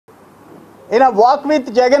ఈయన walk with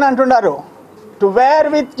Jagan అంటున్నారు. To wear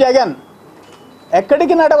with Jagan.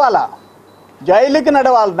 ఎక్కడికి నడవాలా? జైలుకి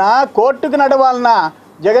నడవాలనా, కోర్టుకి నడవాలనా?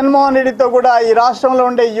 జగన్మోహన్ రెడ్డితో కూడా ఈ రాష్ట్రంలో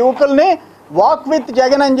ఉండే యువకుల్ని వాక్ విత్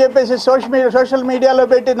జగన్ అని చెప్పేసి సోషల్ మీడియాలో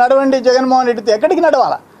పెట్టి నడవండి జగన్మోహన్ రెడ్డితో. ఎక్కడికి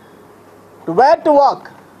నడవాలా? To wear to walk.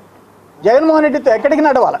 Jaganmohan రెడ్డితో ఎక్కడికి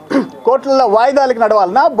నడవాలా? కోర్టుల్లో వాయిదాలకు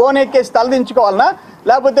నడవాలనా, బోన్ ఎక్కేసి తలదించుకోవాలనా,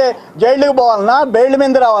 లేకపోతే జైలుకి పోవాలనా, బెయిల్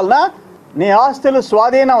మీద రావాలనా? నీ ఆస్తులు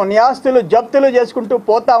స్వాధీనం, నీ ఆస్తులు జప్తులు చేసుకుంటూ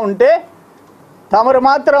పోతా ఉంటే తమరు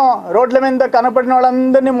మాత్రం రోడ్ల మీద కనపడిన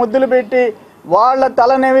వాళ్ళందరినీ ముద్దులు పెట్టి వాళ్ళ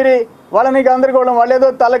తల నెవిరి వాళ్ళని గందరగోళం, వాళ్ళు ఏదో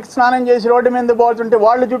తలకి స్నానం చేసి రోడ్డు మీద పోతుంటే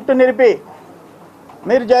వాళ్ళు జుట్టు నిరిపి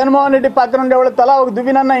మీరు జగన్మోహన్ రెడ్డి పక్కన ఉండే వాళ్ళు తల ఒక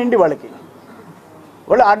దువ్వినన్నా ఇండి వాళ్ళకి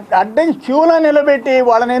వాళ్ళు అడ్డం క్యూలో నిలబెట్టి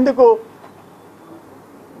వాళ్ళని ఎందుకు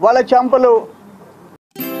వాళ్ళ చెంపలు